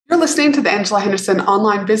listening to the Angela Henderson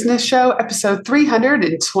Online Business Show, episode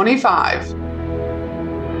 325.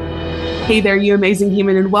 Hey there, you amazing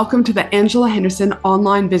human, and welcome to the Angela Henderson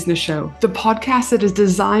Online Business Show, the podcast that is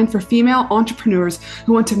designed for female entrepreneurs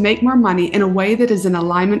who want to make more money in a way that is in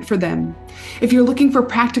alignment for them. If you're looking for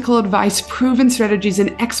practical advice, proven strategies,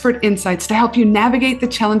 and expert insights to help you navigate the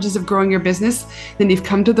challenges of growing your business, then you've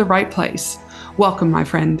come to the right place. Welcome, my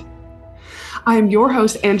friend. I am your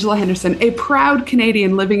host, Angela Henderson, a proud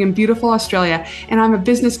Canadian living in beautiful Australia, and I'm a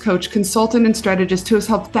business coach, consultant, and strategist who has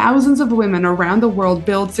helped thousands of women around the world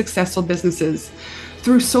build successful businesses.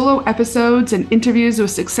 Through solo episodes and interviews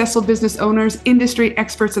with successful business owners, industry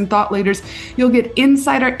experts, and thought leaders, you'll get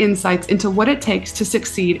insider insights into what it takes to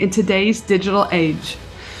succeed in today's digital age.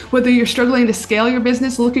 Whether you're struggling to scale your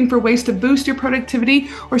business, looking for ways to boost your productivity,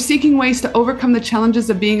 or seeking ways to overcome the challenges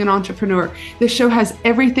of being an entrepreneur, this show has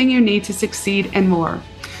everything you need to succeed and more.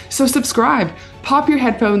 So subscribe, pop your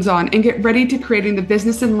headphones on, and get ready to creating the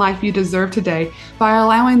business and life you deserve today by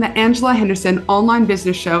allowing the Angela Henderson Online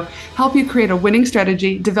Business Show help you create a winning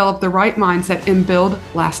strategy, develop the right mindset, and build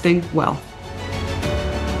lasting wealth.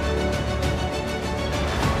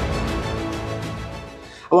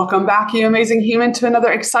 Welcome back, you amazing human, to another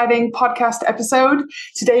exciting podcast episode.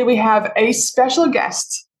 Today we have a special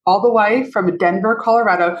guest all the way from Denver,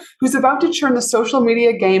 Colorado, who's about to turn the social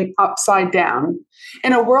media game upside down.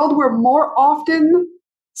 In a world where more often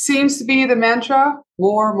seems to be the mantra,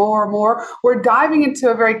 more, we're diving into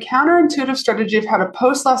a very counterintuitive strategy of how to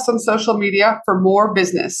post less on social media for more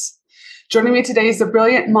business. Joining me today is the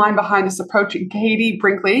brilliant mind behind this approach, Katie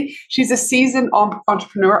Brinkley. She's a seasoned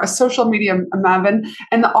entrepreneur, a social media maven,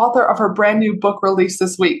 and the author of her brand new book released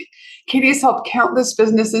this week. Katie has helped countless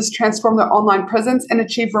businesses transform their online presence and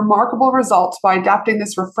achieve remarkable results by adapting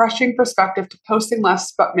this refreshing perspective to posting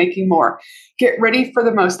less but making more. Get ready for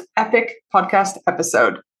the most epic podcast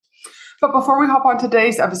episode. But before we hop on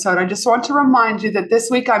today's episode, I just want to remind you that this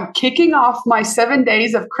week I'm kicking off my 7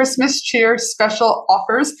 days of Christmas cheer special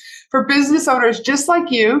offers for business owners just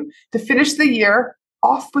like you to finish the year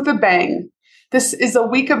off with a bang. This is a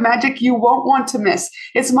week of magic you won't want to miss.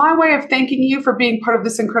 It's my way of thanking you for being part of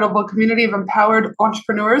this incredible community of empowered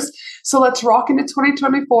entrepreneurs. So let's rock into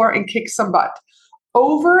 2024 and kick some butt.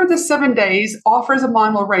 Over the 7 days, offers of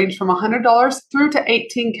mine will range from $100 through to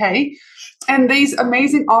 $18K. And these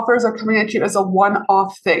amazing offers are coming at you as a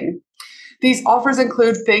one-off thing. These offers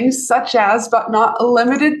include things such as, but not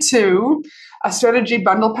limited to, a strategy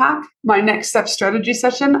bundle pack, my next step strategy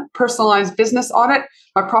session, personalized business audit,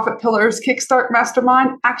 my Profit Pillars Kickstart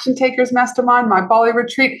Mastermind, Action Takers Mastermind, my Bali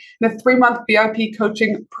Retreat, and a 3-month VIP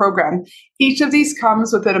coaching program. Each of these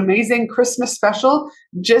comes with an amazing Christmas special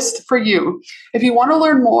just for you. If you want to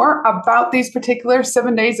learn more about these particular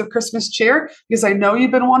 7 days of Christmas cheer, because I know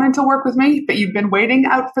you've been wanting to work with me, but you've been waiting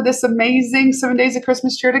out for this amazing 7 days of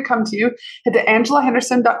Christmas cheer to come to you, head to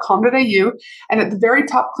angelahenderson.com.au, and at the very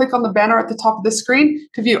top, click on the banner at the top of the screen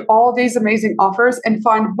to view all these amazing offers and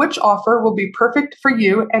find which offer will be perfect for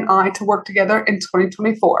you and I to work together in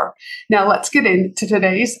 2024. Now let's get into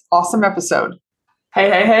today's awesome episode.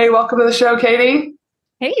 Hey, welcome to the show, Katie.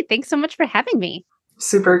 Hey, thanks so much for having me.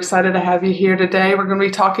 Super excited to have you here today. We're going to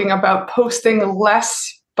be talking about posting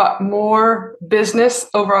less but more business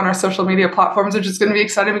over on our social media platforms, which is going to be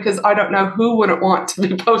exciting because I don't know who wouldn't want to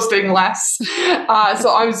be posting less.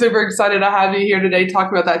 So I'm super excited to have you here today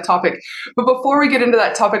talking about that topic. But before we get into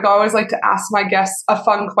that topic, I always like to ask my guests a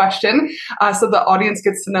fun question so the audience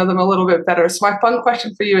gets to know them a little bit better. So my fun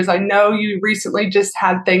question for you is, I know you recently just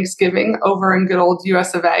had Thanksgiving over in good old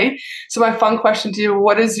US of A. So my fun question to you,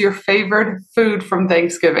 what is your favorite food from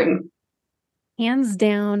Thanksgiving? Hands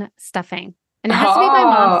down, stuffing. And it has to be my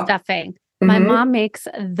mom's stuffing. My mom makes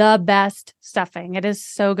the best stuffing. It is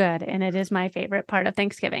so good. And it is my favorite part of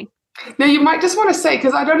Thanksgiving. Now, you might just want to say,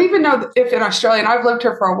 because I don't even know if in Australia, and I've lived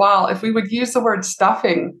here for a while, if we would use the word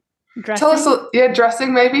stuffing. Dressing? Tell us,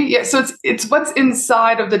 dressing maybe? Yeah, so it's what's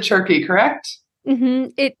inside of the turkey, correct?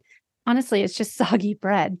 Honestly, it's just soggy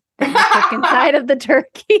bread that you cook inside of the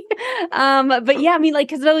turkey. But yeah, I mean, like,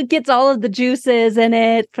 because it gets all of the juices in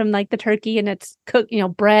it from like the turkey, and it's cooked,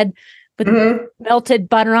 bread with melted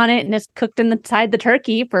butter on it, and it's cooked inside the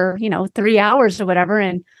turkey for 3 hours or whatever,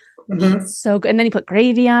 and it's so good. And then you put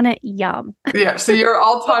gravy on it. Yum. Yeah. So your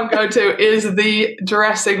all-time go-to is the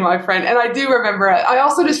dressing, my friend. And I do remember it. I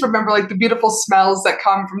also just remember like the beautiful smells that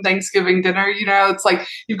come from Thanksgiving dinner. It's like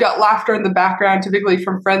you've got laughter in the background, typically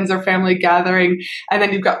from friends or family gathering. And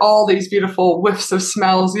then you've got all these beautiful whiffs of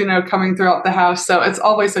smells, coming throughout the house. So it's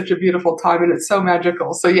always such a beautiful time, and it's so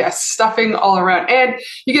magical. So yes, stuffing all around. And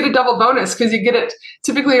you get a double bonus because you get it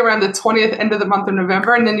typically around the 20th end of the month of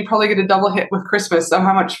November. And then you probably get a double hit with Christmas. So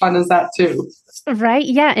how much fun fun as that too. Right.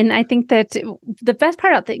 Yeah. And I think that the best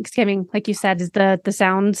part about Thanksgiving, like you said, is the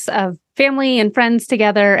sounds of family and friends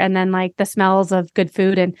together, and then like the smells of good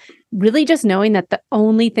food, and really just knowing that the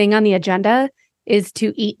only thing on the agenda is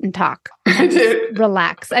to eat and talk and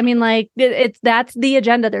relax. I mean, like that's the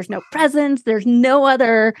agenda. There's no presents. There's no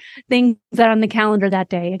other things that are on the calendar that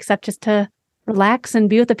day except just to relax and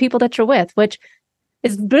be with the people that you're with, which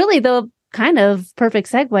is really the kind of perfect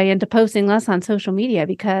segue into posting less on social media,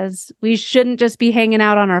 because we shouldn't just be hanging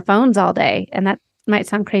out on our phones all day. And that might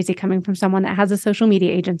sound crazy coming from someone that has a social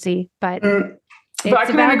media agency, but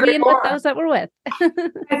it's about being with those that we're with.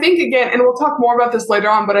 I think, again, and we'll talk more about this later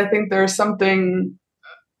on, but I think there's something,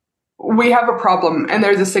 we have a problem, and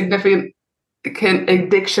there's a significant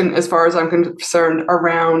addiction, as far as I'm concerned,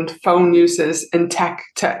 around phone uses and tech,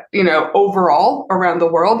 overall around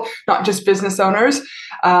the world, not just business owners,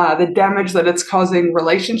 the damage that it's causing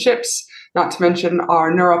relationships, not to mention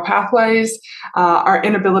our neural pathways, our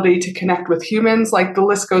inability to connect with humans, like the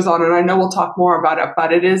list goes on. And I know we'll talk more about it,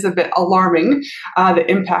 but it is a bit alarming, the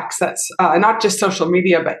impacts that's not just social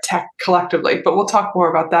media, but tech collectively. But we'll talk more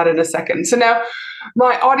about that in a second. So now,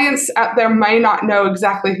 my audience out there may not know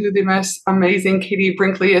exactly who the most amazing Katie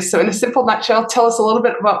Brinkley is. So in a simple nutshell, tell us a little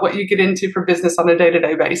bit about what you get into for business on a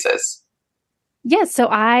day-to-day basis. Yes. So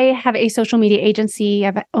I have a social media agency.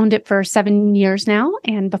 I've owned it for 7 years now.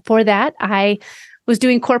 And before that, I was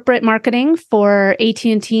doing corporate marketing for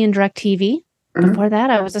AT&T and DirecTV. Mm-hmm. Before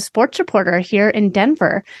that, I was a sports reporter here in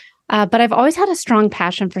Denver. But I've always had a strong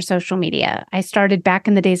passion for social media. I started back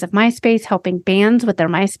in the days of MySpace, helping bands with their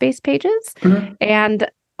MySpace pages, mm-hmm. and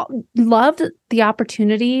loved the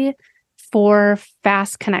opportunity for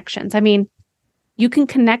fast connections. I mean, you can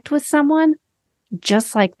connect with someone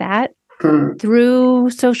just like that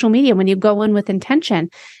through social media when you go in with intention.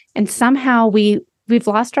 And somehow we've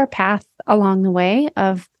lost our path along the way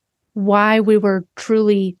of why we were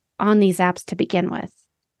truly on these apps to begin with.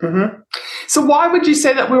 Mm-hmm. So why would you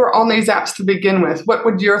say that we were on these apps to begin with? What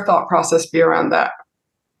would your thought process be around that?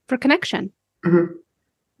 For connection. Mm-hmm.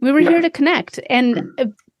 We were here to connect. And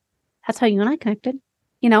that's how you and I connected,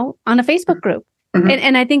 on a Facebook group. Mm-hmm.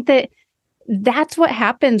 And I think that's what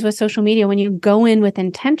happens with social media when you go in with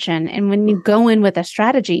intention and when you go in with a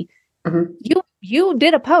strategy. Mm-hmm. You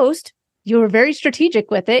did a post. You were very strategic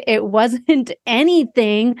with it. It wasn't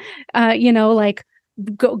anything, like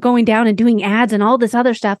going down and doing ads and all this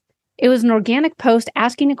other stuff. It was an organic post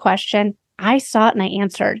asking a question. I saw it and I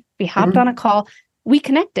answered. We hopped on a call. We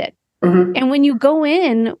connected. Mm-hmm. And when you go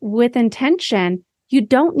in with intention, you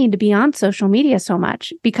don't need to be on social media so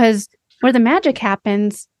much, because where the magic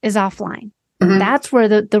happens is offline. Mm-hmm. That's where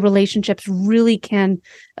the relationships really can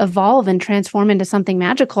evolve and transform into something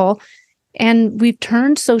magical. And we've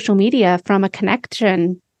turned social media from a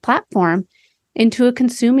connection platform into a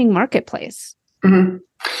consuming marketplace. Mm-hmm.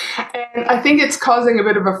 And I think it's causing a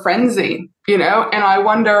bit of a frenzy, and I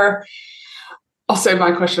wonder, I'll save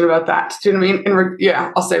my question about that. Do you know what I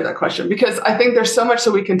mean? I'll save that question, because I think there's so much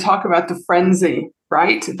that we can talk about the frenzy,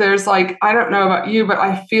 right? There's I don't know about you, but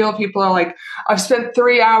I feel people are like, I've spent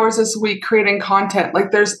 3 hours this week creating content.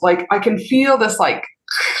 There's I can feel this, I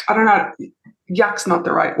don't know, yuck's not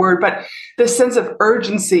the right word, but this sense of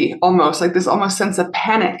urgency, almost this almost sense of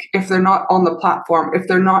panic if they're not on the platform, if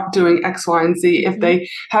they're not doing X, Y, and Z, if they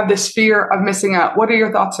have this fear of missing out. What are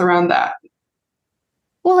your thoughts around that?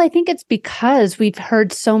 Well, I think it's because we've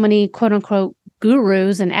heard so many quote unquote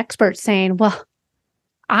gurus and experts saying, well,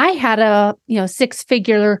 I had a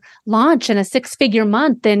 6-figure launch and a 6-figure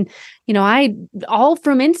month, and I all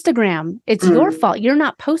from Instagram. It's your fault. You're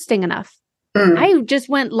not posting enough. I just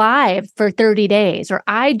went live for 30 days, or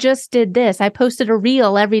I just did this. I posted a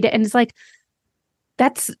reel every day. And it's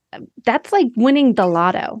that's like winning the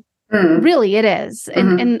lotto. Really, it is.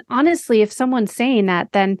 And honestly, if someone's saying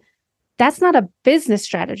that, then that's not a business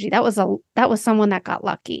strategy. That was someone that got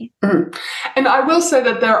lucky. And I will say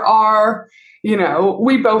that there are,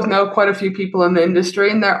 we both know quite a few people in the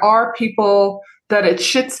industry, and there are people that it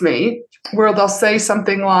shits me where they'll say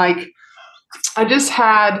something like, I just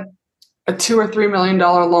had a $2 or $3 million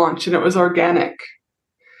launch and it was organic.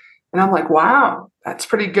 And I'm like, wow, that's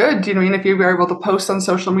pretty good. Do you know what I mean? If you were able to post on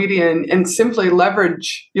social media and simply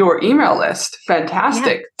leverage your email list,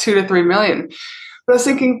 fantastic, 2 to 3 million. But I was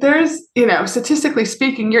thinking there's, statistically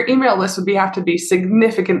speaking, your email list would have to be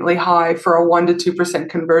significantly high for a 1 to 2%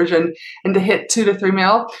 conversion and to hit 2 to 3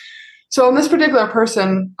 mil. So on this particular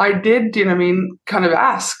person, I did, kind of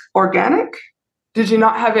ask, organic? Did you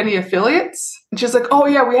not have any affiliates? And she's like, oh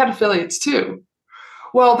yeah, we had affiliates too.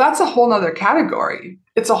 Well, that's a whole nother category.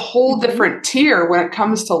 It's a whole different tier when it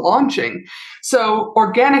comes to launching. So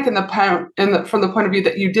organic from the point of view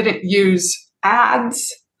that you didn't use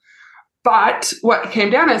ads. But what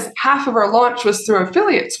came down is half of our launch was through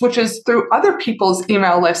affiliates, which is through other people's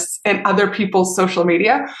email lists and other people's social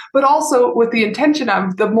media, but also with the intention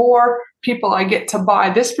of the more people I get to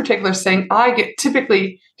buy this particular thing, I get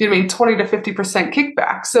typically, 20 to 50%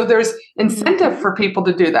 kickback. So there's incentive for people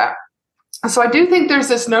to do that. So I do think there's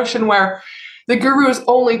this notion where the gurus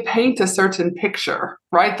only paint a certain picture,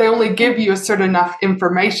 right? They only give you a certain enough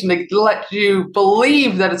information to let you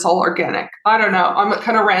believe that it's all organic. I don't know. I'm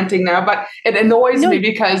kind of ranting now, but it annoys me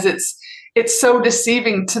because it's so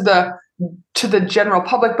deceiving to the general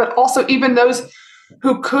public, but also even those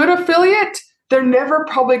who could affiliate, they're never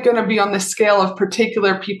probably going to be on the scale of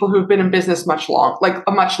particular people who've been in business like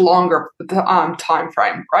a much longer time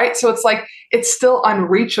frame, right? So it's like it's still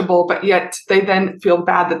unreachable, but yet they then feel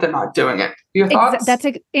bad that they're not doing it. Your thoughts?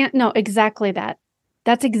 No, exactly that.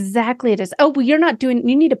 That's exactly it is. Oh, well, you're not doing.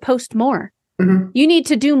 You need to post more. Mm-hmm. You need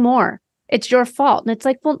to do more. It's your fault. And it's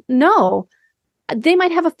like, well, no. They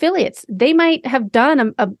might have affiliates. They might have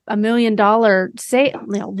done a $1 million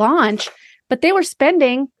launch, but they were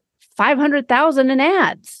spending $500,000 in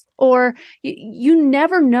ads, or you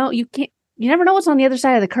never know. You never know what's on the other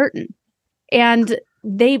side of the curtain. And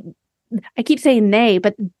I keep saying they,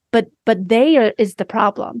 but they is the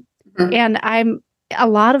problem. Mm-hmm. And a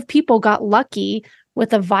lot of people got lucky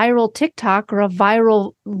with a viral TikTok or a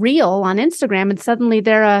viral reel on Instagram, and suddenly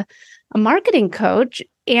they're a marketing coach,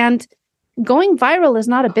 and going viral is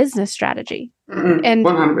not a business strategy. Mm-mm. And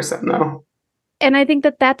 100% no. And I think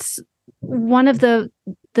that's one of the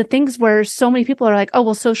things where so many people are like, oh,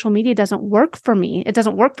 well, social media doesn't work for me. It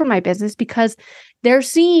doesn't work for my business, because they're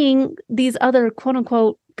seeing these other quote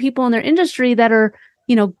unquote people in their industry that are,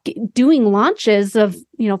 doing launches of,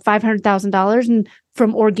 $500,000 and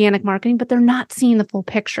from organic marketing, but they're not seeing the full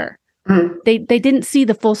picture. Mm-hmm. They didn't see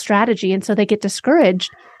the full strategy. And so they get discouraged.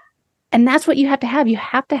 And that's what you have to have. You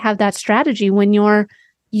have to have that strategy when you're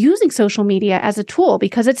using social media as a tool,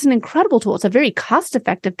 because it's an incredible tool. It's a very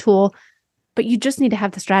cost-effective tool, but you just need to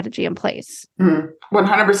have the strategy in place.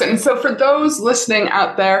 100%. And so for those listening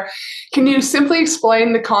out there, can you simply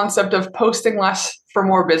explain the concept of posting less for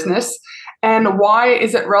more business, and why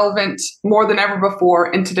is it relevant more than ever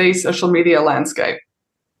before in today's social media landscape?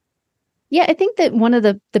 Yeah, I think that one of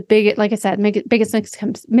the biggest, like I said, biggest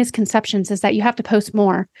misconceptions is that you have to post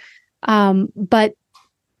more. But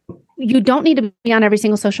you don't need to be on every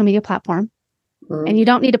single social media platform, and you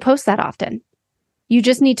don't need to post that often. You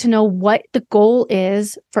just need to know what the goal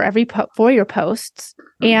is for for your posts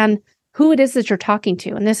and who it is that you're talking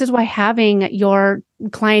to. And this is why having your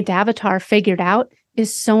client avatar figured out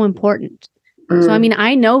is so important. So,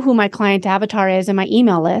 I know who my client avatar is in my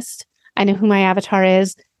email list. I know who my avatar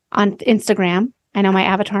is on Instagram. I know my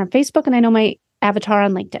avatar on Facebook, and I know my avatar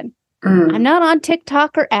on LinkedIn. I'm not on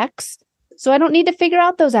TikTok or X, so I don't need to figure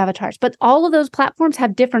out those avatars. But all of those platforms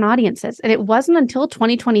have different audiences. And it wasn't until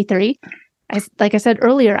 2023, like I said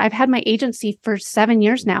earlier, I've had my agency for 7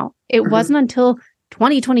 years now. It wasn't until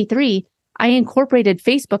 2023 I incorporated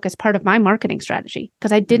Facebook as part of my marketing strategy,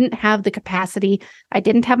 because I didn't have the capacity. I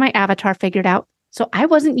didn't have my avatar figured out. So I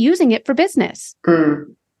wasn't using it for business.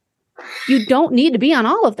 You don't need to be on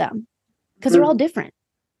all of them, because they're all different.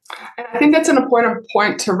 And I think that's an important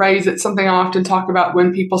point to raise. It's something I often talk about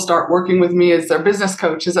when people start working with me as their business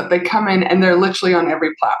coach, is that they come in and they're literally on every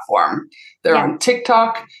platform. They're on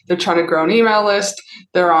TikTok. They're trying to grow an email list.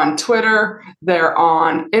 They're on Twitter. They're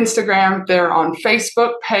on Instagram. They're on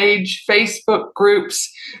Facebook page, Facebook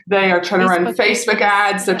groups. They are trying to run Facebook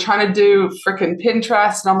ads. They're trying to do freaking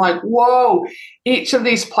Pinterest. And I'm like, whoa, each of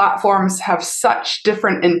these platforms have such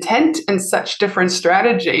different intent and such different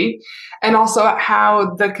strategy. And also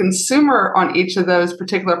how the consumer on each of those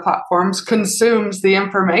particular platforms consumes the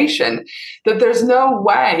information, that there's no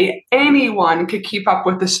way anyone could keep up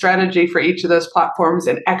with the strategy for each of those platforms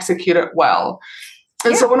and execute it well.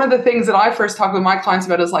 And so one of the things that I first talk with my clients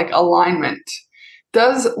about is like alignment.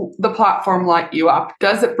 Does the platform light you up?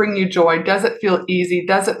 Does it bring you joy? Does it feel easy?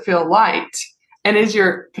 Does it feel light? And is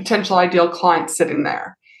your potential ideal client sitting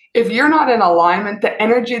there? If you're not in alignment, the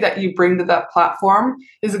energy that you bring to that platform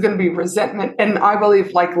is going to be resentment. And I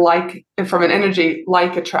believe like from an energy,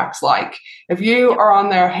 like attracts like. If you are on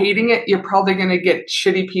there hating it, you're probably going to get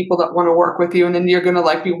shitty people that want to work with you. And then you're going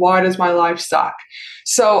to be, why does my life suck?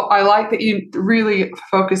 So I like that you really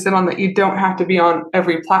focus in on that. You don't have to be on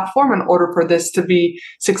every platform in order for this to be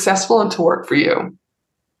successful and to work for you.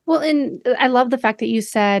 Well, and I love the fact that you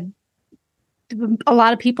said a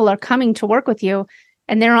lot of people are coming to work with you,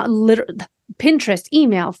 and they're on Pinterest,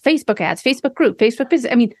 email, Facebook ads, Facebook group, Facebook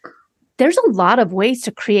business. I mean, there's a lot of ways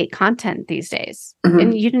to create content these days.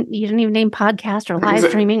 And you didn't even name podcast or live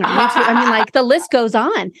streaming or YouTube. I mean, like the list goes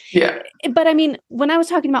on. Yeah. But I mean, when I was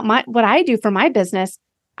talking about what I do for my business,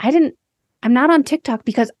 I'm not on TikTok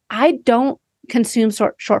because I don't consume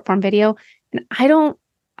short form video, and I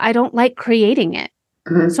don't like creating it.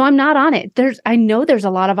 So I'm not on it. I know there's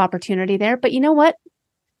a lot of opportunity there, but you know what?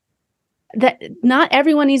 That not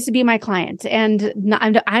everyone needs to be my client, and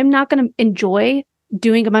I'm not going to enjoy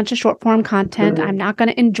doing a bunch of short form content. I'm not going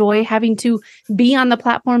to enjoy having to be on the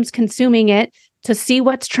platforms consuming it to see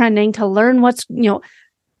what's trending, to learn what's,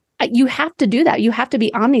 you have to do that. You have to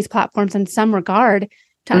be on these platforms in some regard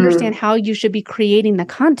to understand how you should be creating the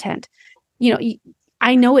content.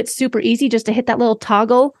 I know it's super easy just to hit that little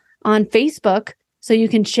toggle on Facebook so you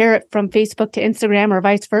can share it from Facebook to Instagram or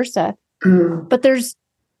vice versa. But there's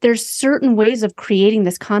certain ways of creating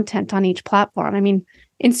this content on each platform. I mean,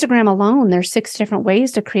 Instagram alone, there's 6 different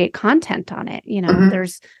ways to create content on it.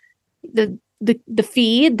 There's the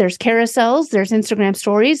feed, there's carousels, there's Instagram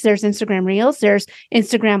stories, there's Instagram reels, there's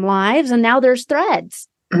Instagram lives, and now there's threads.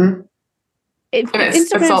 If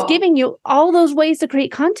Instagram's giving you all those ways to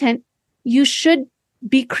create content, you should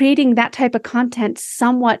be creating that type of content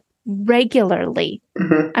somewhat regularly.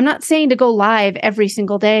 I'm not saying to go live every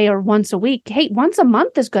single day or once a week. Hey, once a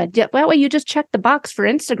month is good. That way you just check the box for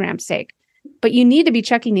Instagram's sake. But you need to be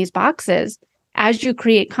checking these boxes as you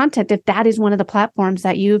create content if that is one of the platforms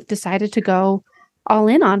that you've decided to go all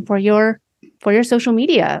in on for your social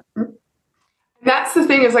media. That's the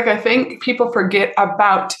thing is, like, I think people forget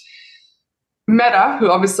about Meta, who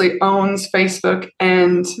obviously owns Facebook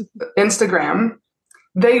and Instagram.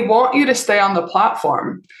 They want you to stay on the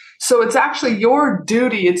platform. So it's actually your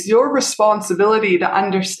duty, it's your responsibility to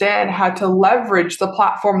understand how to leverage the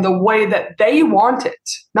platform the way that they want it,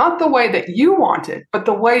 not the way that you want it, but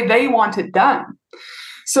the way they want it done.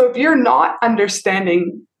 So if you're not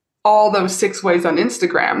understanding all those 6 ways on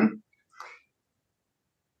Instagram,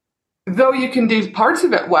 though you can do parts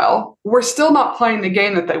of it well, we're still not playing the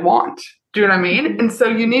game that they want. Do you know what I mean? And so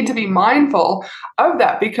you need to be mindful of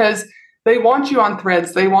that, because they want you on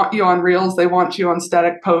threads. They want you on reels. They want you on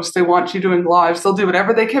static posts. They want you doing lives. They'll do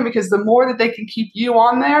whatever they can, because the more that they can keep you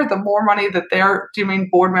on there, the more money that their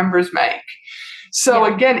board members make. So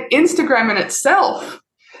again, Instagram in itself,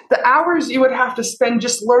 the hours you would have to spend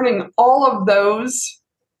just learning all of those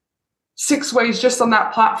 6 ways just on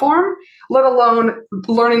that platform, let alone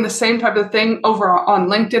learning the same type of thing over on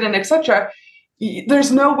LinkedIn and etc.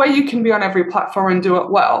 There's no way you can be on every platform and do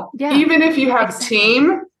it well. Yeah, even if you have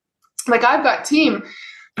team. Like I've got team,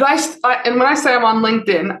 but and when I say I'm on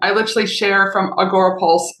LinkedIn, I literally share from Agora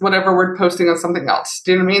Pulse whatever we're posting on something else.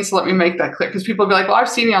 Do you know what I mean? So let me make that clear, because people will be like, well, I've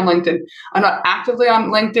seen you on LinkedIn. I'm not actively on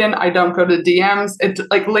LinkedIn. I don't go to DMs. It's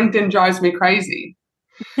like LinkedIn drives me crazy.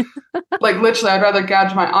 Like literally, I'd rather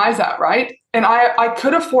gouge my eyes out, right? And I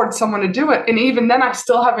could afford someone to do it. And even then I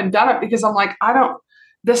still haven't done it, because I'm like,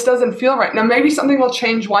 this doesn't feel right. Now, maybe something will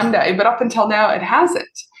change one day, but up until now it hasn't.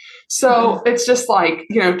 So it's just like,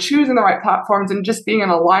 choosing the right platforms and just being in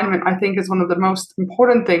alignment, I think, is one of the most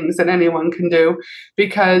important things that anyone can do,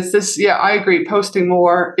 because I agree, posting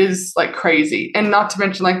more is like crazy. And not to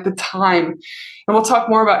mention like the time, and we'll talk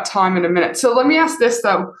more about time in a minute. So let me ask this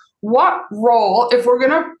though, what role, if we're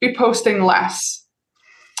going to be posting less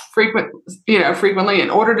frequently in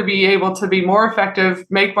order to be able to be more effective,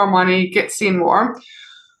 make more money, get seen more,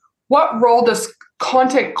 what role does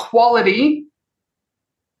content quality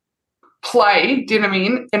play, do you know what I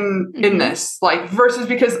mean, in this, like, versus,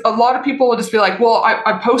 because a lot of people will just be like, well,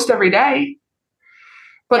 I post every day,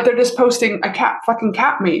 but they're just posting a fucking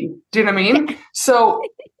cat meme, do you know what I mean? So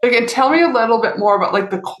again, tell me a little bit more about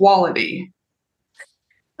like the quality.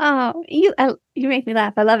 Oh, you make me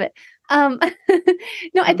laugh. I love it. No,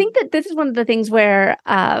 I think that this is one of the things where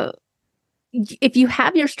if you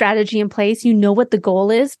have your strategy in place, you know what the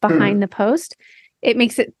goal is behind the post, it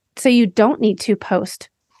makes it so you don't need to post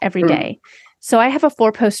every day. So I have a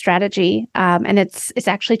 4-post strategy, and it's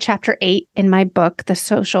actually chapter 8 in my book, The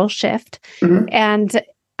Social Shift. And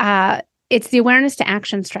it's the awareness to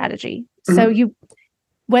action strategy. So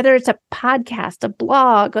whether it's a podcast, a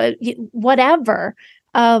blog, whatever,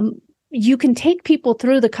 you can take people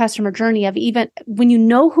through the customer journey of, even when you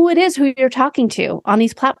know who it is who you're talking to on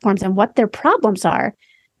these platforms and what their problems are,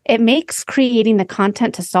 it makes creating the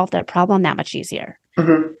content to solve that problem that much easier.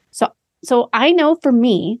 So I know for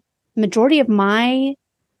me, majority of my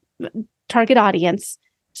target audience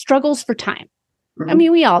struggles for time. I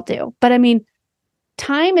mean, we all do, but I mean,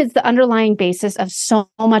 time is the underlying basis of so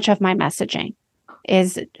much of my messaging.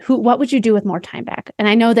 is what would you do with more time back? And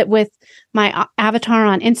I know that with my avatar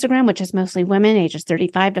on Instagram, which is mostly women ages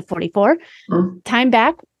 35 to 44, time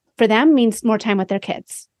back for them means more time with their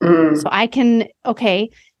kids. So I can,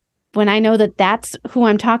 when I know that that's who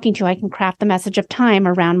I'm talking to, I can craft the message of time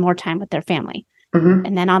around more time with their family.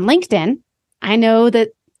 And then on LinkedIn, I know that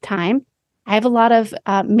I have a lot of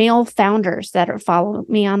male founders that are following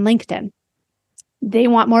me on LinkedIn. They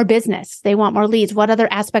want more business. They want more leads. What other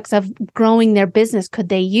aspects of growing their business could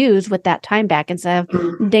they use with that time back instead of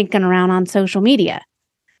dinking around on social media?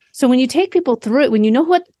 So when you take people through it, when you know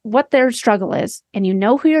what their struggle is, and you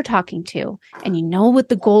know who you're talking to, and you know what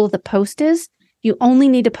the goal of the post is, you only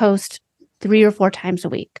need to post 3 or 4 times a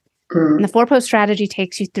week. And the 4-post strategy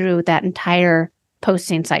takes you through that entire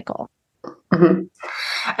posting cycle. And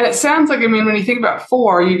it sounds like, when you think about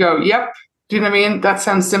 4, you go, yep. Do you know what I mean? That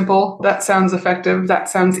sounds simple. That sounds effective. That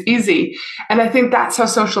sounds easy. And I think that's how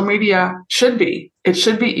social media should be. It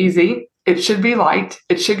should be easy. It should be light.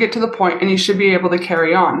 It should get to the point, and you should be able to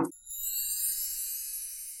carry on.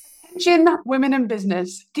 Attention, women in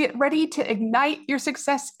business. Get ready to ignite your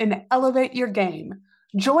success and elevate your game.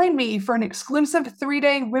 Join me for an exclusive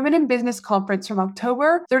 3-day Women in Business conference from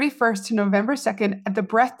October 31st to November 2nd at the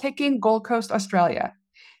breathtaking Gold Coast, Australia.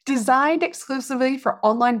 Designed exclusively for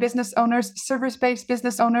online business owners, service-based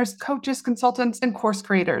business owners, coaches, consultants, and course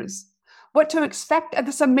creators. What to expect at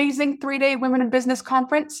this amazing 3-day Women in Business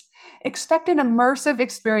conference? Expect an immersive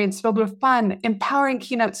experience filled with fun, empowering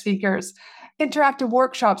keynote speakers, interactive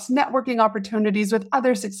workshops, networking opportunities with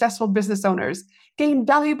other successful business owners, gain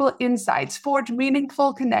valuable insights, forge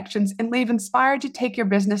meaningful connections, and leave inspired to take your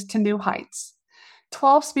business to new heights.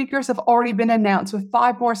 12 speakers have already been announced, with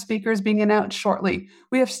 5 more speakers being announced shortly.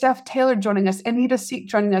 We have Steph Taylor joining us, Anita Seek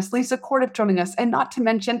joining us, Lisa Cordiff joining us, and not to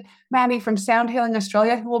mention Maddie from Sound Healing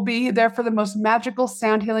Australia, who will be there for the most magical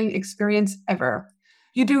sound healing experience ever.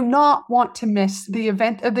 You do not want to miss the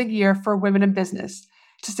event of the year for women in business.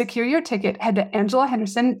 To secure your ticket, head to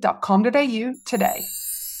angelahenderson.com.au today.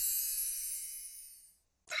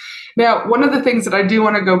 Now, one of the things that I do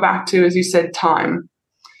want to go back to is you said time.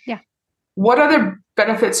 Yeah. What other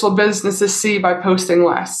benefits will businesses see by posting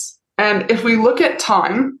less? And if we look at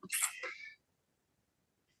time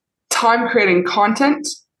creating content,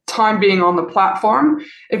 time being on the platform,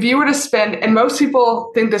 if you were to spend, and most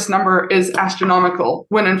people think this number is astronomical,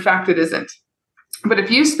 when in fact it isn't. But if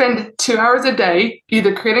you spend 2 hours a day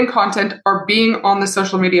either creating content or being on the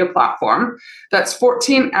social media platform, that's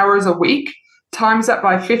 14 hours a week, times that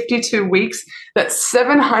by 52 weeks, that's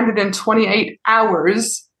 728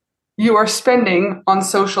 hours you are spending on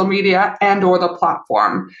social media and or the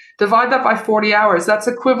platform. Divide that by 40 hours. That's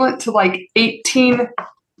equivalent to like 18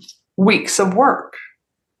 weeks of work.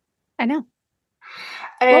 I know.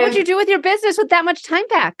 And what would you do with your business with that much time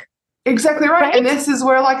back? Exactly right. And this is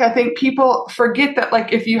where I think people forget that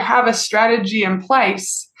if you have a strategy in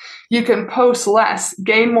place, you can post less,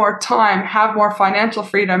 gain more time, have more financial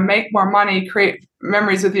freedom, make more money, create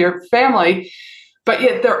memories with your family. But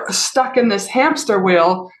yet they're stuck in this hamster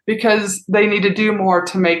wheel because they need to do more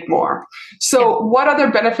to make more. So what other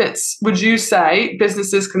benefits would you say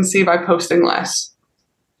businesses can see by posting less?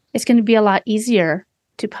 It's going to be a lot easier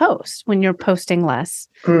to post when you're posting less.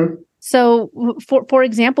 So for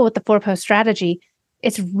example, with the 4-post strategy,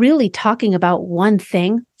 it's really talking about one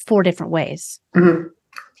thing 4 different ways.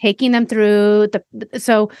 Taking them through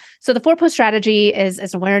so the 4-post strategy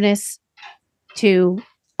is awareness to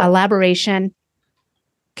elaboration,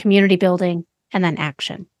 community building, and then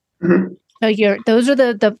action. So those are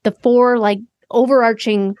the 4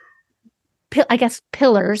 overarching,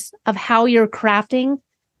 pillars of how you're crafting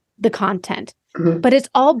the content. But it's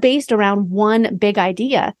all based around one big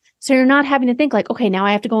idea. So you're not having to think okay, now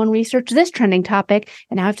I have to go and research this trending topic,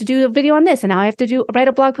 and now I have to do a video on this, and now I have to write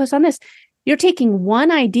a blog post on this. You're taking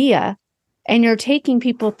one idea and you're taking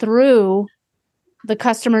people through the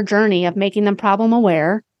customer journey of making them problem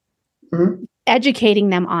aware, educating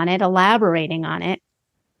them on it, elaborating on it,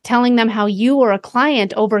 telling them how you or a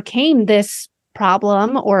client overcame this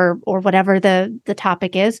problem or whatever the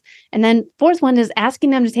topic is. And then 4th one is asking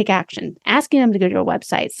them to take action, asking them to go to your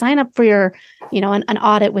website, sign up for your, an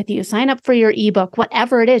audit with you, sign up for your ebook,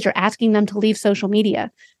 whatever it is, you're asking them to leave social media.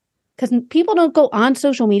 Because people don't go on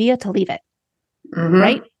social media to leave it,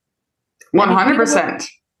 right? 100%.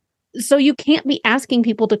 So you can't be asking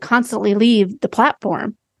people to constantly leave the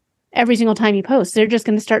platform every single time you post. They're just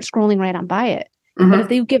going to start scrolling right on by it. But if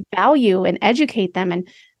they give value and educate them and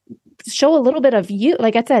show a little bit of you,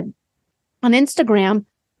 like I said, on Instagram,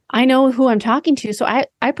 I know who I'm talking to. So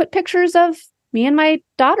I put pictures of me and my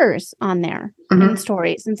daughters on there in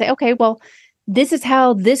stories and say, okay, well, this is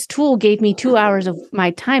how this tool gave me 2 hours of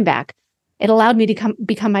my time back. It allowed me to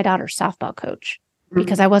become my daughter's softball coach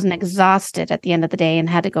because I wasn't exhausted at the end of the day and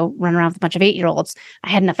had to go run around with a bunch of 8-year-olds. I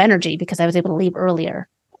had enough energy because I was able to leave earlier.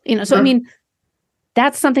 So I mean,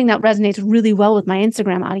 that's something that resonates really well with my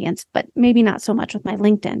Instagram audience, but maybe not so much with my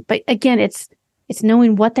LinkedIn. But again, it's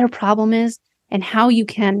knowing what their problem is and how you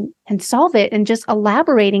can solve it, and just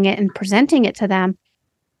elaborating it and presenting it to them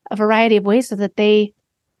a variety of ways so that they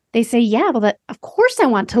say, yeah, well, that of course I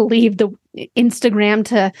want to leave the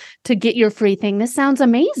Instagram to get your free thing. This sounds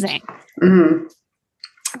amazing. Mm-hmm.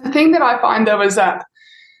 The thing that I find though is that,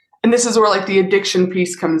 and this is where like the addiction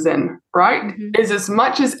piece comes in, right? Mm-hmm. Is as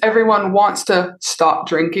much as everyone wants to stop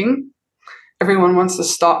drinking, everyone wants to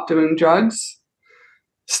stop doing drugs,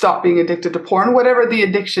 stop being addicted to porn, whatever the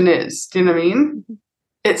addiction is. Do you know what I mean? Mm-hmm.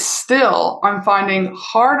 It's still, I'm finding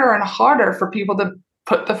harder and harder for people to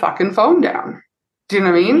put the fucking phone down. Do you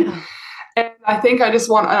know what I mean? Yeah. And I think I just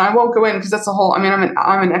want, and I won't go in because that's a whole, I mean,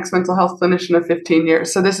 I'm an ex-mental health clinician of 15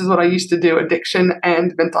 years. So this is what I used to do, addiction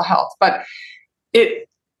and mental health. But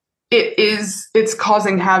it's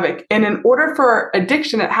causing havoc. And in order for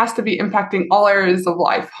addiction, it has to be impacting all areas of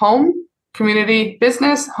life: home, community,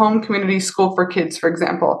 business, home, community, school for kids, for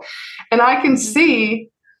example. And I can see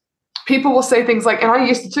people will say things like, and I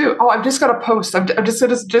used to too, oh, I've just got to post. I've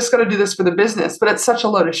just got to do this for the business. But it's such a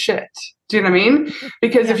load of shit. Do you know what I mean?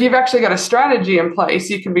 Because if you've actually got a strategy in place,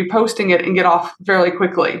 you can be posting it and get off fairly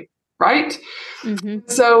quickly, right? Mm-hmm.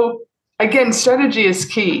 So again, strategy is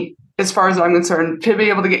key as far as I'm concerned, to be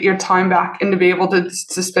able to get your time back and to be able to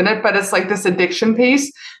spin it. But it's like this addiction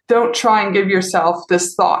piece. Don't try and give yourself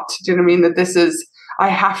this thought. Do you know what I mean? That this is, I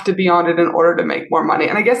have to be on it in order to make more money.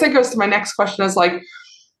 And I guess that goes to my next question is like,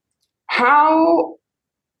 how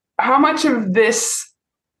much of this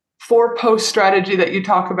 4-post strategy that you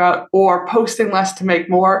talk about, or posting less to make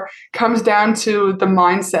more, comes down to the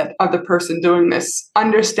mindset of the person doing this,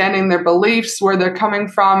 understanding their beliefs, where they're coming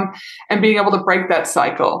from, and being able to break that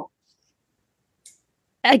cycle?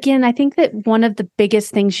 Again, I think that one of the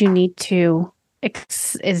biggest things you need to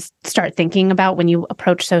is start thinking about when you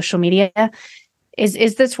approach social media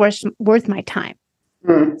is this worth my time?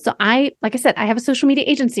 So like I said, I have a social media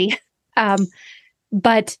agency.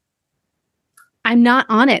 But I'm not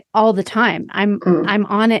on it all the time. I'm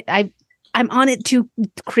on it. I'm on it to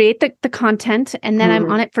create the content, and then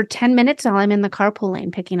I'm on it for 10 minutes while I'm in the carpool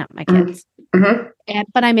lane picking up my kids. Mm-hmm.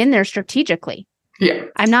 But I'm in there strategically. Yeah.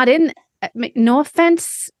 I'm not in, no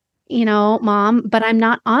offense, Mom, but I'm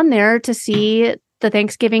not on there to see the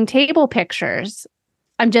Thanksgiving table pictures.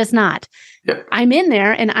 I'm just not. Yeah. I'm in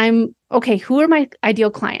there and I'm, okay, who are my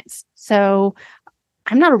ideal clients? So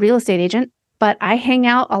I'm not a real estate agent, but I hang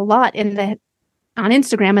out a lot on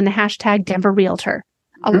Instagram in the hashtag Denver Realtor.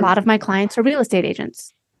 A lot of my clients are real estate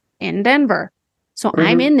agents in Denver. So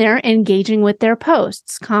I'm in there engaging with their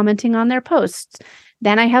posts, commenting on their posts.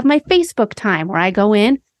 Then I have my Facebook time where I go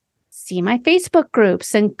in, see my Facebook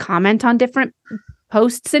groups and comment on different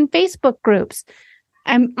posts in Facebook groups.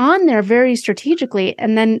 I'm on there very strategically,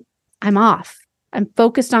 and then I'm off. I'm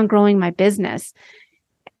focused on growing my business.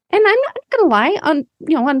 And I'm not going to lie, on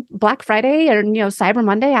Black Friday or, Cyber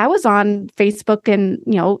Monday, I was on Facebook and,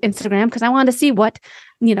 Instagram because I wanted to see what,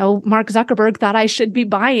 Mark Zuckerberg thought I should be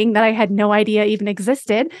buying that I had no idea even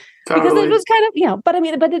existed. Totally. Because it was kind of, but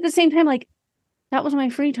at the same time, like, that was my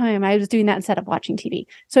free time. I was doing that instead of watching TV.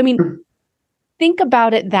 So, think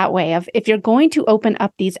about it that way of, if you're going to open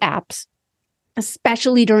up these apps,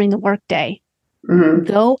 especially during the workday,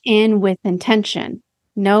 go in with intention.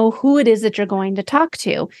 Know who it is that you're going to talk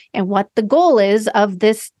to and what the goal is of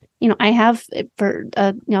this. I have for,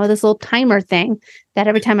 this little timer thing that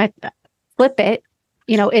every time I flip it,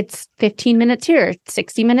 it's 15 minutes here,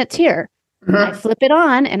 60 minutes here. I flip it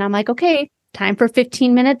on and I'm like, okay, time for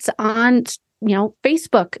 15 minutes on,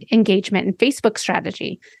 Facebook engagement and Facebook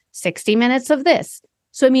strategy, 60 minutes of this.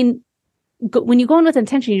 So, when you go in with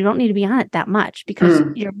intention, you don't need to be on it that much because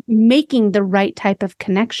you're making the right type of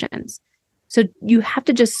connections. So you have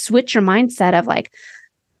to just switch your mindset of like,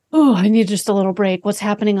 oh, I need just a little break. What's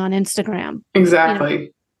happening on Instagram?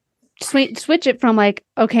 Exactly. Switch it from like,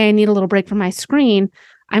 okay, I need a little break from my screen.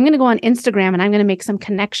 I'm going to go on Instagram and I'm going to make some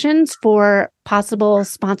connections for possible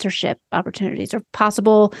sponsorship opportunities or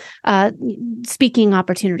possible speaking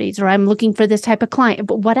opportunities, or I'm looking for this type of client,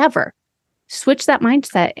 but whatever. Switch that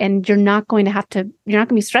mindset and you're not going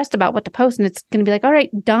to be stressed about what to post. And it's going to be like, all right,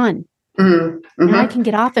 done. Now I can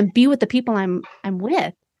get off and be with the people I'm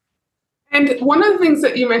with. And one of the things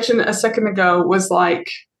that you mentioned a second ago was like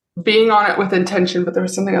being on it with intention, but there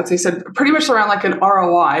was something else he said pretty much around like an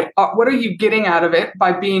ROI. What are you getting out of it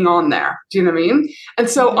by being on there? Do you know what I mean? And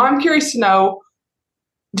so I'm curious to know,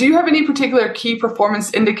 do you have any particular key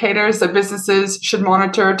performance indicators that businesses should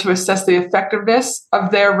monitor to assess the effectiveness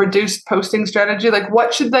of their reduced posting strategy? Like,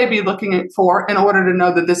 what should they be looking for in order to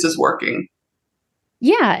know that this is working?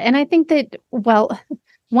 Yeah. And I think that, well,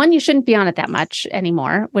 one, you shouldn't be on it that much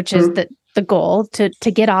anymore, which is the goal to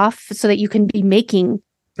get off so that you can be making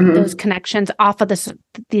those connections off of the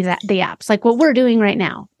apps, like what we're doing right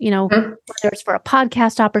now, whether it's for a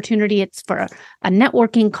podcast opportunity, it's for a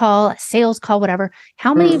networking call, a sales call, whatever.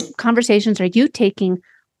 How many conversations are you taking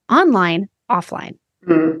online, offline?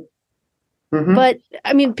 But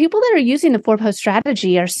I mean, people that are using the 4-post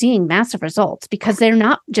strategy are seeing massive results because they're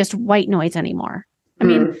not just white noise anymore. I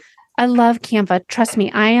mean, I love Canva. Trust me,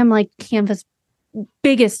 I am like Canva's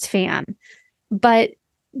biggest fan, but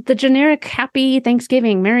the generic happy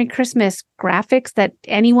Thanksgiving, Merry Christmas graphics that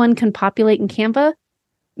anyone can populate in Canva,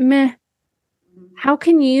 meh. How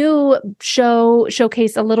can you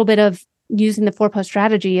showcase a little bit of using the 4-post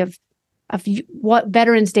strategy of what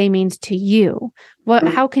Veterans Day means to you?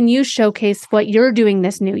 How can you showcase what you're doing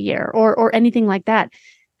this new year or anything like that?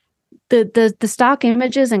 The stock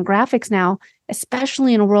images and graphics now,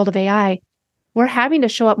 especially in a world of AI, we're having to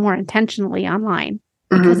show up more intentionally online.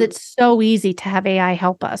 Because it's so easy to have AI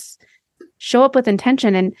help us show up with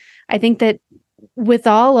intention. And I think that with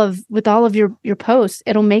all of your posts,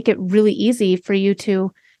 it'll make it really easy for you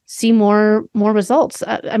to see more results.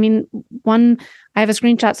 I mean, I have a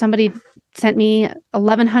screenshot. Somebody sent me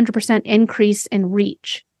 1,100% increase in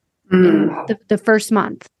reach in the first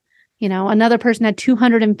month. Another person had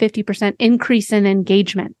 250% increase in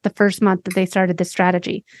engagement the first month that they started this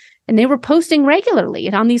strategy. And they were posting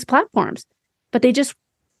regularly on these platforms. But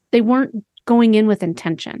they weren't going in with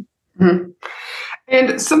intention.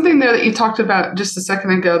 And something there that you talked about just a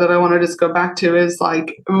second ago that I want to just go back to is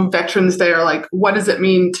like Veterans Day, or like, what does it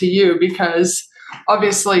mean to you? Because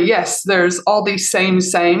obviously, yes, there's all these same,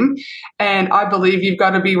 and I believe you've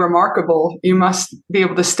got to be remarkable. You must be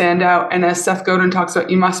able to stand out. And as Seth Godin talks about,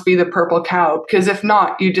 you must be the purple cow, because if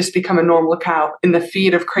not, you just become a normal cow in the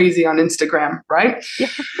feed of crazy on Instagram, right? Yeah.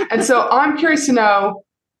 And so I'm curious to know,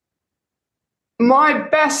 my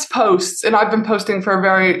best posts, and I've been posting for a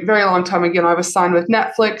very, very long time. Again, I was signed with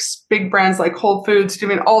Netflix, big brands like Whole Foods,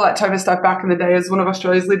 doing all that type of stuff back in the day as one of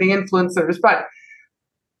Australia's leading influencers. But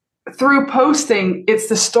through posting, it's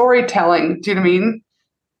the storytelling, do you know what I mean,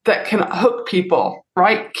 that can hook people,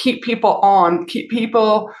 right? Keep people on, keep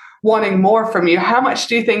people wanting more from you. How much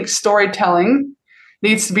do you think storytelling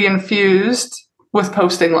needs to be infused with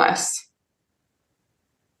posting less?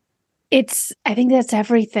 I think that's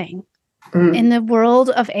everything. In the world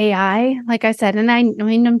of AI, like I said, and I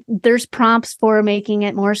mean, there's prompts for making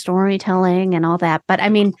it more storytelling and all that. But I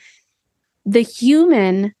mean, the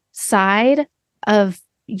human side of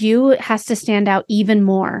you has to stand out even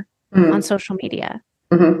more on social media.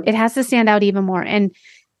 It has to stand out even more. And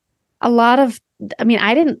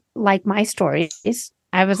I didn't like my stories.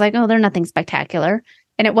 I was like, oh, they're nothing spectacular.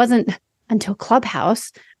 And it wasn't until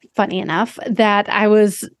Clubhouse, funny enough, that I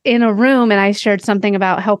was in a room and I shared something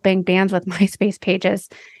about helping bands with MySpace pages.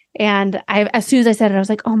 And as soon as I said it, I was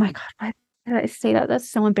like, oh my God, why did I say that? That's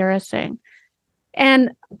so embarrassing.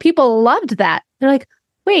 And people loved that. They're like,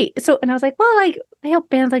 wait, and I was like, well, like I help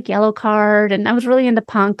bands like Yellow Card, and I was really into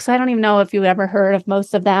punk. So I don't even know if you ever heard of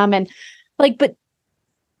most of them. And like, but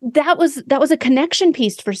that was a connection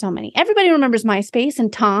piece for so many. Everybody remembers MySpace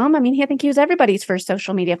and Tom. I mean, I think he was everybody's first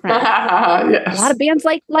social media friend. Yes. A lot of bands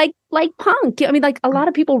like punk. I mean, like a lot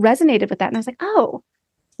of people resonated with that. And I was like, oh,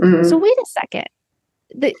 so wait a second.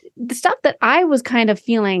 The stuff that I was kind of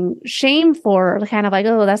feeling shame for, kind of like,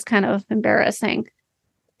 oh, that's kind of embarrassing.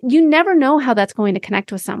 You never know how that's going to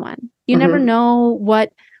connect with someone. You never know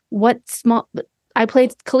what small. I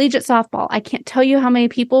played collegiate softball. I can't tell you how many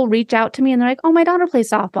people reach out to me and they're like, oh, my daughter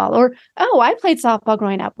plays softball. Or, oh, I played softball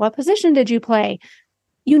growing up. What position did you play?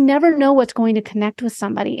 You never know what's going to connect with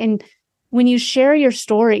somebody. And when you share your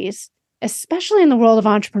stories, especially in the world of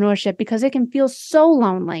entrepreneurship, because it can feel so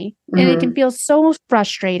lonely and it can feel so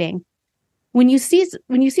frustrating. When you see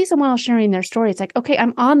someone else sharing their story, it's like, okay,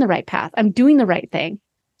 I'm on the right path. I'm doing the right thing.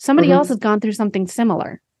 Somebody else has gone through something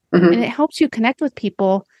similar. And it helps you connect with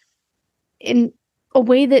people in a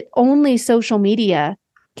way that only social media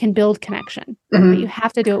can build connection. But you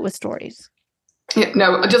have to do it with stories. Yeah,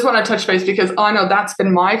 no, I just want to touch base because I know that's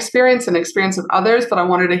been my experience and experience of others, but I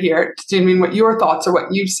wanted to hear, do you mean what your thoughts or what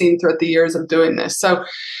you've seen throughout the years of doing this? So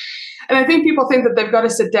And I think people think that they've got to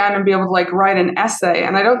sit down and be able to like write an essay.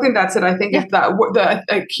 And I don't think that's it. I think if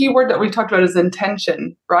a key word that we talked about is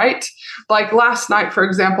intention, right? Like last night, for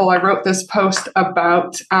example, I wrote this post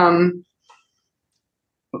about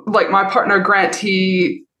like my partner, Grant,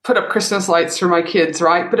 he put up Christmas lights for my kids,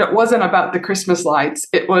 right? But it wasn't about the Christmas lights.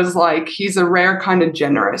 It was like, he's a rare kind of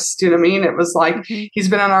generous. Do you know what I mean? It was like, he's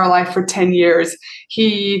been in our life for 10 years.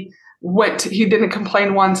 He didn't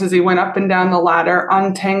complain once as he went up and down the ladder,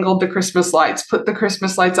 untangled the Christmas lights, put the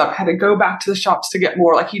Christmas lights up, had to go back to the shops to get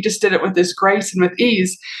more. Like he just did it with this grace and with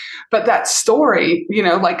ease. But that story, you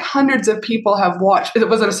know, like hundreds of people have watched. It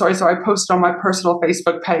wasn't a story, so I posted on my personal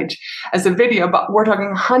Facebook page as a video, but we're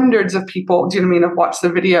talking hundreds of people, do you know what I mean, have watched the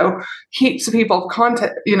video. Heaps of people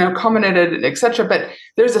have commented, etc. But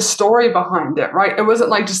there's a story behind it, right? It wasn't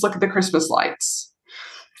like just look at the Christmas lights.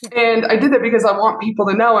 And I did that because I want people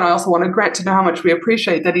to know, and I also want Grant to know how much we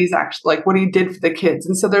appreciate that he's actually like what he did for the kids.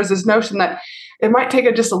 And so there's this notion that it might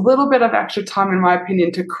take just a little bit of extra time, in my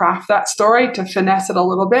opinion, to craft that story, to finesse it a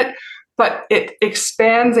little bit, but it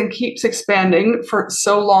expands and keeps expanding for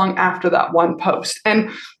so long after that one post. And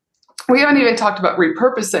we haven't even talked about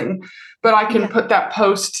repurposing, but I can put that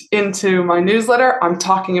post into my newsletter. I'm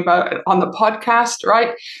talking about it on the podcast,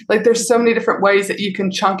 right? Like there's so many different ways that you can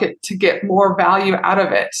chunk it to get more value out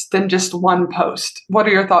of it than just one post. What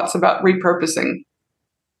are your thoughts about repurposing?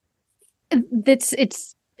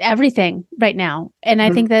 It's everything right now. And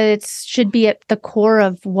I think that it should be at the core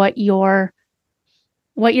of what you're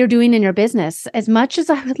doing in your business. As much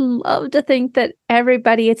as I would love to think that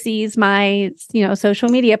everybody sees my, social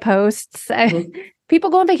media posts,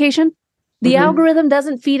 people go on vacation. The algorithm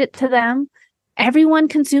doesn't feed it to them. Everyone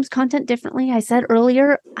consumes content differently. I said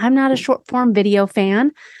earlier, I'm not a short form video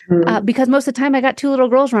fan because most of the time I got two little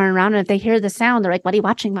girls running around, and if they hear the sound, they're like, "What are you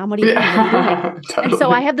watching, Mom? What are you doing? What are you doing?" Totally. And so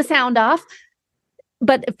I have the sound off.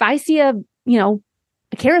 But if I see a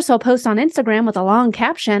carousel post on Instagram with a long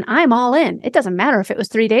caption, I'm all in. It doesn't matter if it was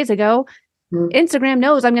 3 days ago. Instagram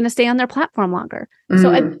knows I'm going to stay on their platform longer.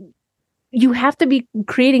 So you have to be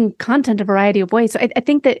creating content a variety of ways. So I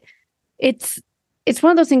think that it's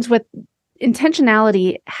one of those things with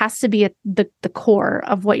intentionality has to be at the core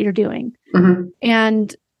of what you're doing.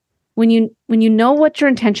 And when you know what your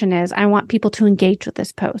intention is, I want people to engage with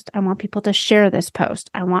this post. I want people to share this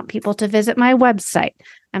post. I want people to visit my website.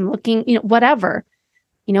 I'm looking, whatever.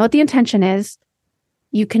 You know what the intention is.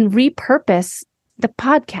 You can repurpose the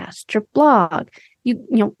podcast, your blog,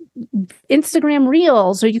 Instagram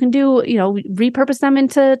reels, or you can do, repurpose them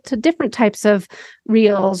into different types of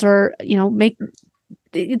reels, or, make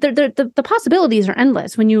the possibilities are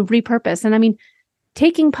endless when you repurpose. And I mean,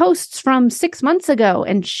 taking posts from 6 months ago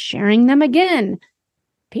and sharing them again,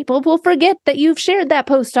 people will forget that you've shared that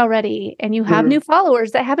post already, and you have new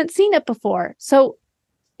followers that haven't seen it before. So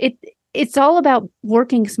it's all about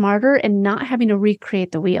working smarter and not having to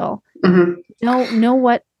recreate the wheel. Know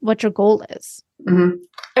what your goal is. And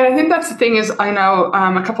I think that's the thing is, I know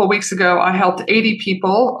a couple of weeks ago, I helped 80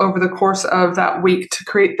 people over the course of that week to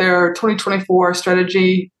create their 2024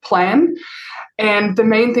 strategy plan. And the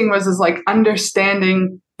main thing was like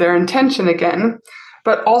understanding their intention again,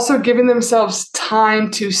 but also giving themselves time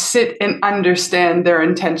to sit and understand their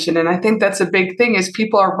intention. And I think that's a big thing is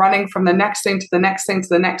people are running from the next thing to the next thing to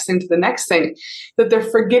the next thing to the next thing, that they're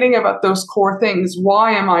forgetting about those core things.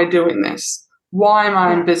 Why am I doing this? Why am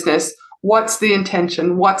I in business? What's the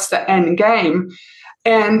intention? What's the end game?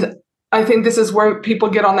 And I think this is where people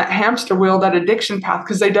get on that hamster wheel, that addiction path,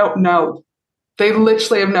 because they don't know. They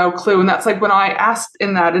literally have no clue. And that's like when I asked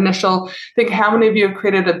in that initial thing, how many of you have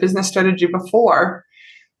created a business strategy before?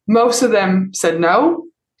 Most of them said no.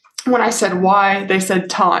 When I said why, they said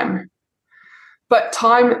time. But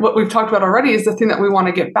time, what we've talked about already, is the thing that we want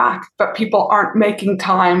to get back. But people aren't making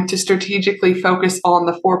time to strategically focus on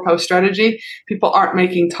the 4-post strategy. People aren't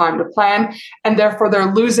making time to plan. And therefore,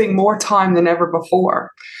 they're losing more time than ever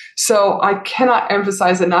before. So I cannot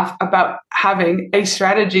emphasize enough about having a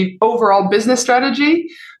strategy, overall business strategy,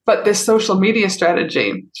 but this social media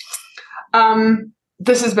strategy.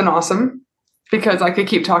 This has been awesome, because I could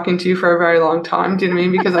keep talking to you for a very long time. Do you know what I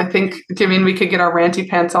mean? Because I think, do you mean we could get our ranty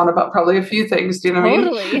pants on about probably a few things? Do you know what I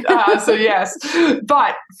mean? So yes.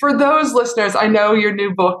 But for those listeners, I know your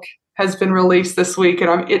new book has been released this week, and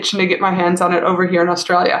I'm itching to get my hands on it over here in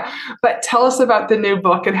Australia. But tell us about the new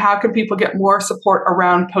book, and how can people get more support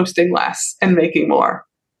around posting less and making more?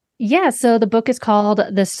 Yeah. So the book is called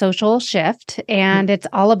The Social Shift, and it's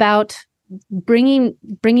all about bringing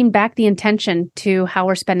back the intention to how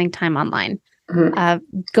we're spending time online.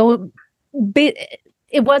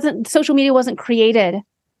 Social media wasn't created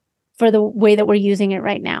for the way that we're using it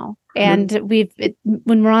right now. And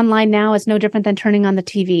when we're online now, it's no different than turning on the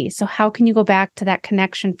TV. So how can you go back to that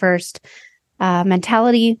connection first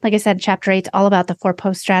mentality? Like I said, chapter 8 is all about the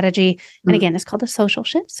 4-post strategy. And again, it's called The Social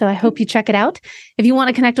Shift. So I hope you check it out. If you want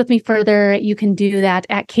to connect with me further, you can do that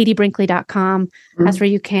at katiebrinkley.com. That's where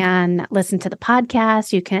you can listen to the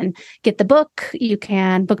podcast. You can get the book. You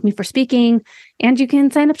can book me for speaking, and you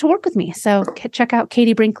can sign up to work with me. So check out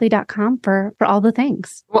katiebrinkley.com for all the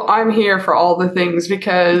things. Well, I'm here for all the things,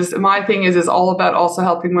 because my thing is all about also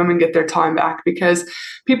helping women get their time back, because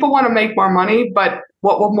people want to make more money, but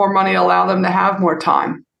what will more money allow them to have? More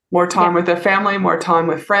time. More time with their family, more time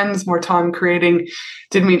with friends, more time creating,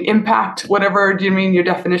 didn't mean impact, whatever do you mean your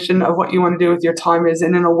definition of what you want to do with your time is.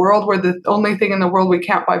 And in a world where the only thing in the world we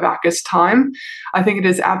can't buy back is time, I think it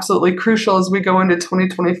is absolutely crucial as we go into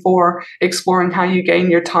 2024, exploring how you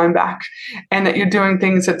gain your time back, and that you're doing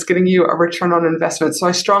things that's getting you a return on investment. So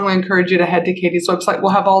I strongly encourage you to head to Katie's website.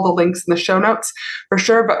 We'll have all the links in the show notes for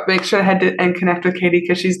sure, but make sure to head to and connect with Katie,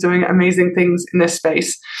 because she's doing amazing things in this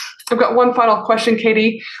space. I've got one final question,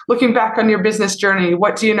 Katie. Looking back on your business journey,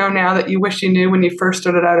 what do you know now that you wish you knew when you first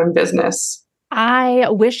started out in business? I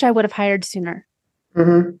wish I would have hired sooner.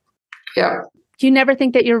 Yeah. You never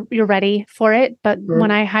think that you're ready for it, but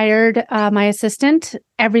when I hired my assistant,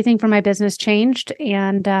 everything for my business changed.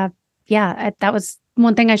 And that was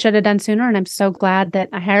one thing I should have done sooner. And I'm so glad that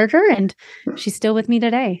I hired her, and she's still with me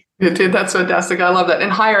today. Dude, that's fantastic. I love that.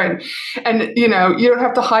 And hiring. And, you don't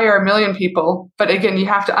have to hire a million people, but again, you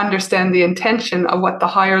have to understand the intention of what the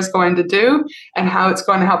hire is going to do and how it's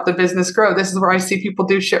going to help the business grow. This is where I see people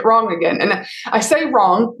do shit wrong again. And I say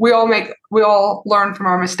wrong, we all learn from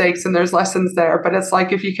our mistakes, and there's lessons there. But it's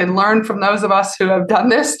like, if you can learn from those of us who have done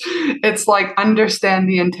this, it's like, understand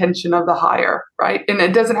the intention of the hire, right? And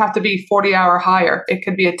it doesn't have to be 40-hour hire. It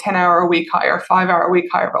could be a 10-hour a week hire, 5-hour a week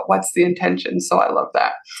hire, but what's the intention? So I love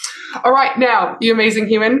that. All right. Now, you amazing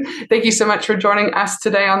human, thank you so much for joining us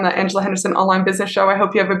today on the Angela Henderson Online Business Show. I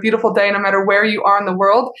hope you have a beautiful day no matter where you are in the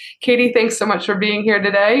world. Katie, thanks so much for being here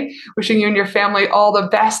today. Wishing you and your family all the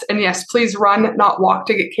best. And yes, please run, not walk,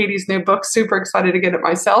 to get Katie's new book. Super excited to get it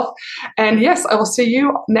myself. And yes, I will see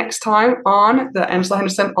you next time on the Angela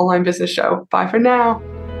Henderson Online Business Show. Bye for now.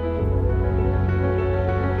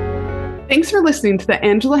 Thanks for listening to the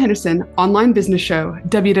Angela Henderson Online Business Show,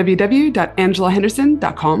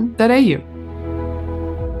 www.angelahenderson.com.au.